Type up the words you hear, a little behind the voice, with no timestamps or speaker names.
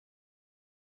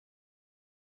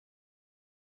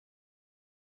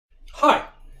Hi!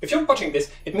 If you're watching this,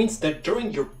 it means that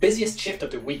during your busiest shift of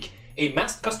the week, a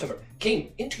masked customer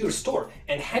came into your store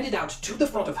and handed out to the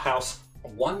front of house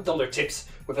 $1 tips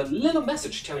with a little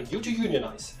message telling you to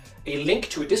unionize, a link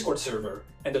to a Discord server,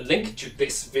 and a link to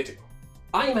this video.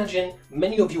 I imagine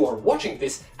many of you are watching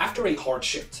this after a hard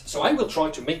shift, so I will try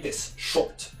to make this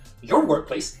short. Your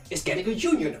workplace is getting a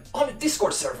union on a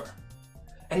Discord server.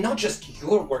 And not just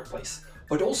your workplace,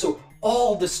 but also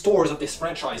all the stores of this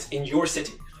franchise in your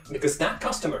city, because that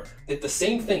customer did the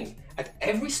same thing at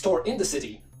every store in the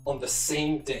city on the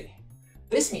same day.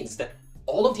 This means that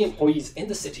all of the employees in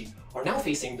the city are now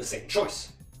facing the same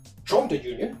choice. Join the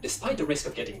union despite the risk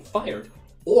of getting fired,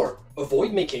 or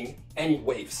avoid making any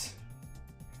waves.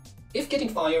 If getting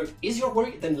fired is your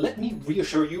worry, then let me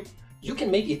reassure you, you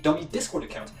can make a dummy Discord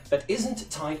account that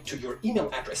isn't tied to your email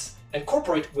address, and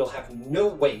corporate will have no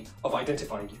way of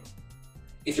identifying you.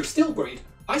 If you're still worried,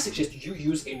 I suggest you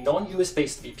use a non-US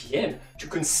based VPN to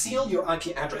conceal your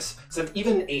IP address so that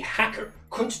even a hacker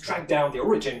couldn't track down the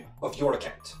origin of your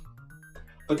account.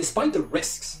 But despite the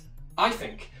risks, I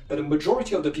think that a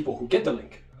majority of the people who get the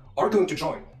link are going to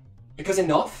join, because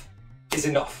enough is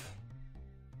enough.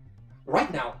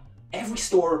 Right now, every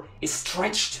store is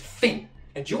stretched thin,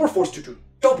 and you're forced to do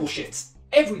double shifts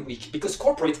every week because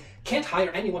corporate can't hire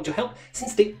anyone to help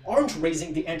since they aren't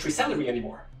raising the entry salary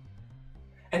anymore.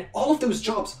 And all of those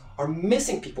jobs are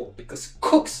missing people because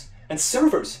cooks and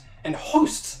servers and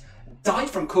hosts died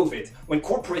from COVID when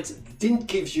corporate didn't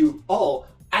give you all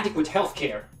adequate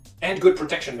healthcare and good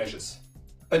protection measures.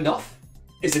 Enough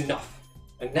is enough.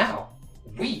 And now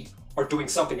we are doing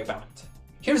something about it.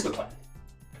 Here's the plan.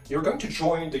 You're going to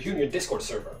join the union Discord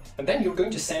server, and then you're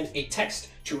going to send a text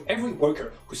to every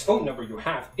worker whose phone number you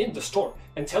have in the store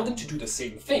and tell them to do the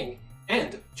same thing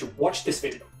and to watch this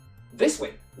video. This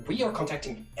way, we are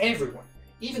contacting everyone,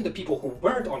 even the people who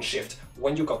weren't on shift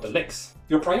when you got the links.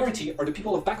 Your priority are the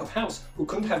people of back of house who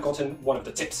couldn't have gotten one of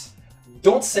the tips.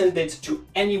 Don't send it to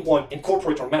anyone in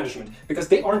corporate or management because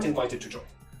they aren't invited to join.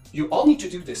 You all need to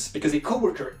do this because a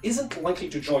coworker isn't likely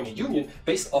to join a union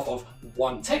based off of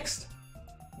one text.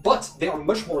 But they are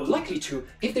much more likely to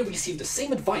if they receive the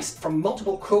same advice from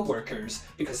multiple coworkers,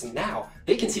 because now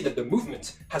they can see that the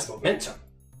movement has momentum.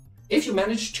 If you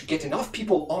manage to get enough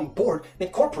people on board, then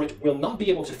corporate will not be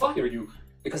able to fire you,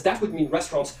 because that would mean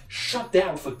restaurants shut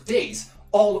down for days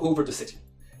all over the city.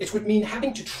 It would mean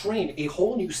having to train a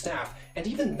whole new staff, and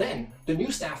even then, the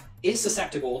new staff is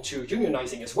susceptible to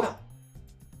unionizing as well.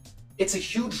 It's a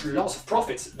huge loss of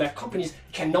profits that companies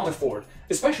cannot afford,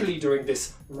 especially during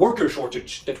this worker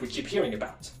shortage that we keep hearing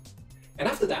about. And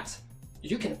after that,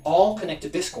 you can all connect to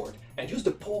Discord and use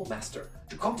the poll master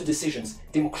to come to decisions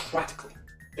democratically.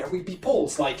 There will be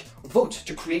polls like vote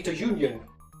to create a union,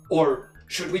 or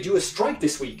should we do a strike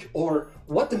this week, or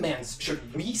what demands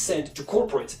should we send to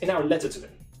corporate in our letter to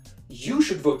them. You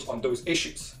should vote on those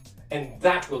issues, and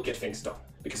that will get things done,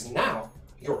 because now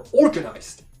you're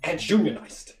organized and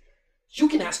unionized. You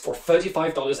can ask for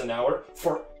 $35 an hour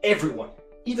for everyone,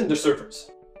 even the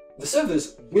servers. The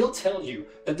servers will tell you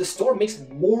that the store makes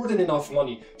more than enough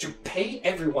money to pay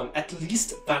everyone at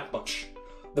least that much.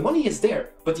 The money is there,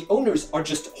 but the owners are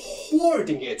just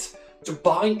hoarding it to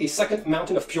buy a second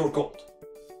mountain of pure gold.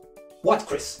 What,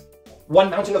 Chris? One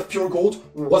mountain of pure gold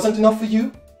wasn't enough for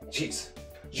you? Jeez.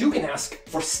 You can ask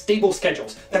for stable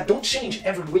schedules that don't change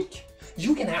every week.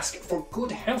 You can ask for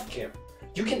good healthcare.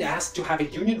 You can ask to have a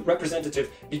union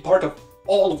representative be part of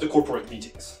all of the corporate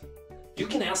meetings. You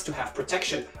can ask to have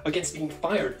protection against being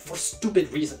fired for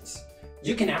stupid reasons.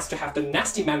 You can ask to have the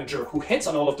nasty manager who hits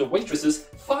on all of the waitresses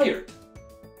fired.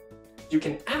 You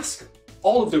can ask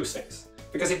all of those things,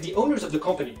 because if the owners of the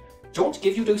company don't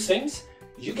give you those things,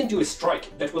 you can do a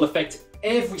strike that will affect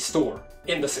every store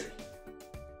in the city.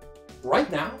 Right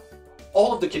now,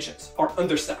 all of the kitchens are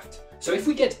understaffed, so if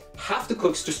we get half the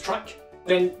cooks to strike,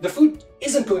 then the food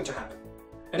isn't going to happen.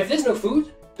 And if there's no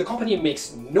food, the company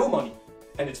makes no money,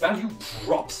 and its value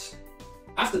drops.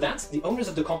 After that, the owners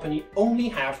of the company only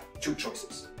have two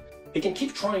choices. They can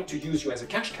keep trying to use you as a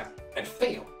cash cow and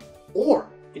fail, or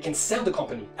they can sell the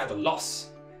company at a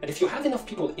loss. And if you have enough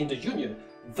people in the union,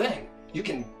 then you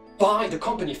can buy the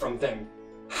company from them,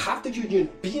 have the union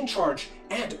be in charge,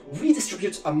 and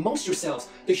redistribute amongst yourselves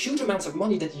the huge amounts of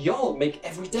money that y'all make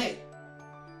every day.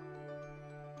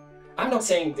 I'm not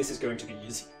saying this is going to be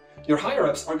easy. Your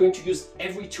higher-ups are going to use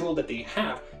every tool that they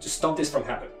have to stop this from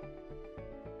happening.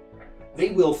 They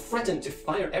will threaten to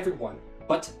fire everyone,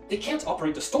 but they can't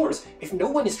operate the stores if no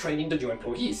one is training the new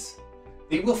employees.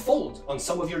 They will fold on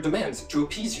some of your demands to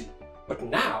appease you, but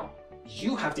now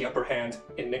you have the upper hand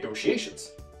in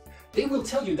negotiations. They will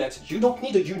tell you that you don't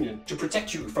need a union to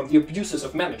protect you from the abuses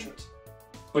of management.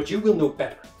 But you will know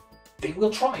better. They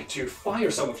will try to fire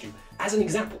some of you, as an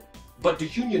example. But the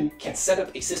union can set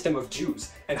up a system of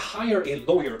dues and hire a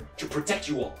lawyer to protect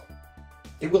you all.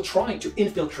 They will try to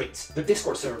infiltrate the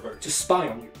Discord server to spy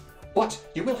on you. But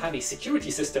you will have a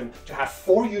security system to have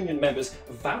 4 union members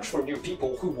vouch for new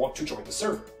people who want to join the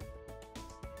server.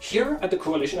 Here at the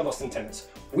Coalition of Austin Tenants,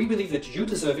 we believe that you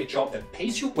deserve a job that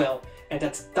pays you well and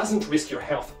that doesn't risk your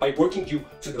health by working you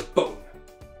to the bone.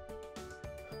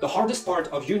 The hardest part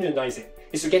of unionizing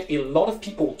is to get a lot of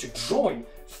people to join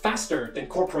faster than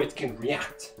corporate can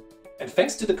react. And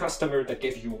thanks to the customer that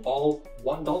gave you all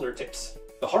 $1 tips,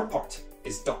 the hard part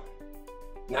is done.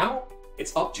 Now,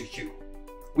 it's up to you.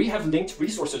 We have linked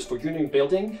resources for union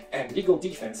building and legal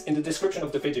defense in the description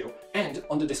of the video and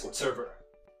on the Discord server.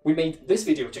 We made this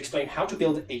video to explain how to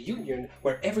build a union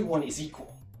where everyone is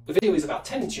equal. The video is about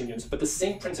tenants unions, but the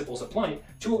same principles apply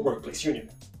to a workplace union.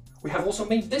 We have also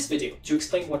made this video to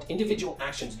explain what individual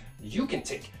actions you can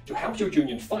take to help your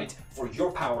union fight for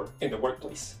your power in the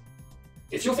workplace.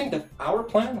 If you think that our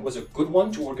plan was a good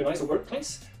one to organize a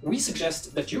workplace, we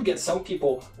suggest that you get some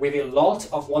people with a lot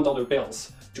of $1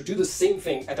 bills to do the same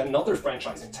thing at another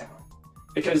franchise in town.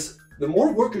 Because the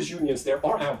more workers' unions there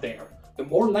are out there, the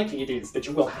more likely it is that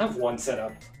you will have one set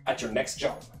up at your next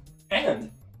job. And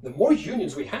the more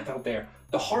unions we have out there,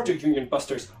 the harder union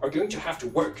busters are going to have to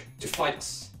work to fight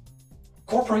us.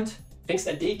 Corporate thinks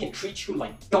that they can treat you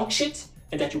like dog shit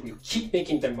and that you will keep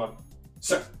making them money.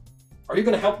 So, are you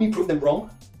going to help me prove them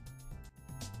wrong?